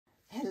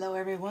Hello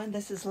everyone,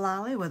 this is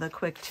Lolly with a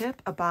quick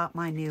tip about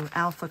my new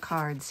alpha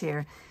cards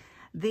here.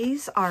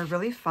 These are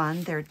really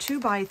fun. They're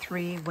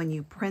 2x3 when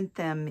you print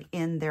them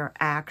in their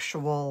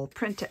actual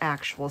print to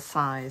actual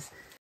size.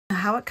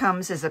 How it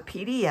comes is a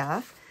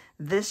PDF.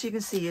 This you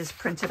can see is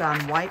printed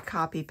on white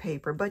copy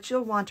paper, but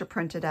you'll want to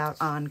print it out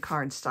on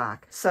cardstock.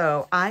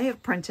 So I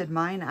have printed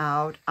mine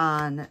out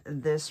on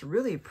this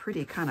really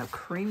pretty kind of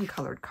cream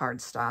colored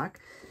cardstock.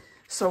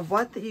 So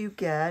what you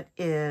get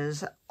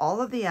is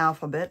all of the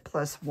alphabet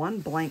plus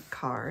one blank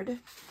card,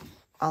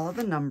 all of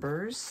the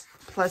numbers,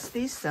 plus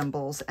these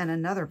symbols, and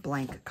another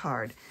blank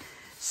card.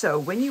 So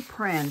when you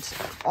print,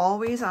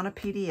 always on a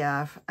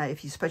PDF,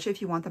 especially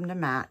if you want them to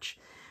match,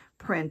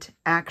 print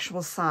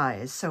actual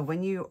size. So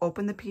when you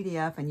open the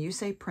PDF and you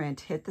say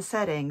print, hit the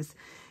settings,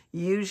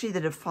 usually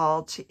the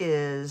default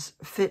is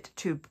fit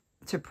to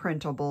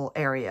printable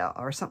area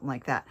or something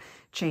like that.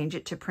 Change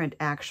it to print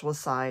actual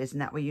size,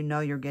 and that way you know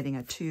you're getting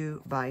a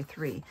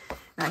 2x3.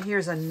 Now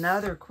here's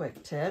another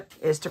quick tip,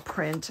 is to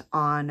print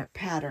on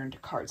patterned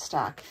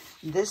cardstock.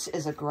 This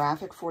is a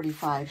graphic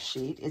 45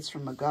 sheet. It's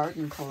from a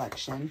garden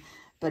collection,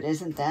 but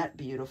isn't that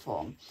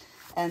beautiful?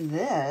 And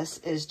this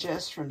is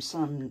just from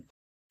some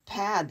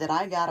pad that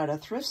I got at a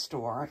thrift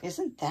store.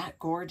 Isn't that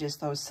gorgeous,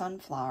 those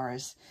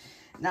sunflowers?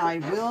 Now I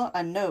will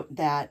note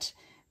that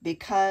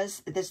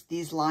because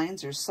these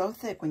lines are so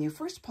thick, when you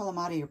first pull them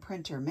out of your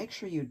printer, make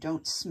sure you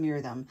don't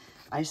smear them.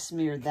 I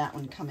smeared that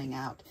one coming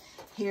out.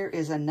 Here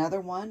is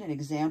another one, an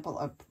example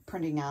of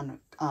printing on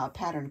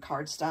patterned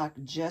cardstock.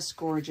 Just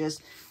gorgeous,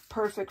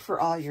 perfect for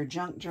all your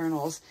junk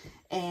journals.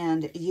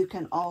 And you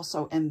can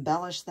also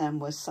embellish them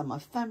with some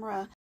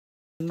ephemera.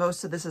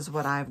 Most of this is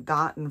what I've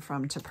gotten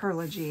from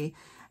Topology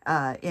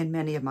in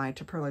many of my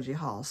Topology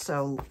hauls.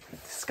 So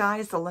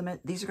sky's the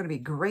limit. These are going to be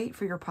great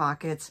for your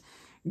pockets.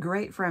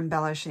 Great for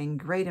embellishing,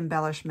 great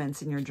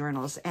embellishments in your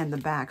journals, and the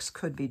backs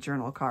could be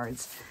journal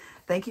cards.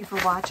 Thank you for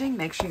watching.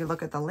 Make sure you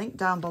look at the link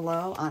down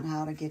below on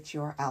how to get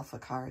your alpha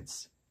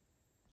cards.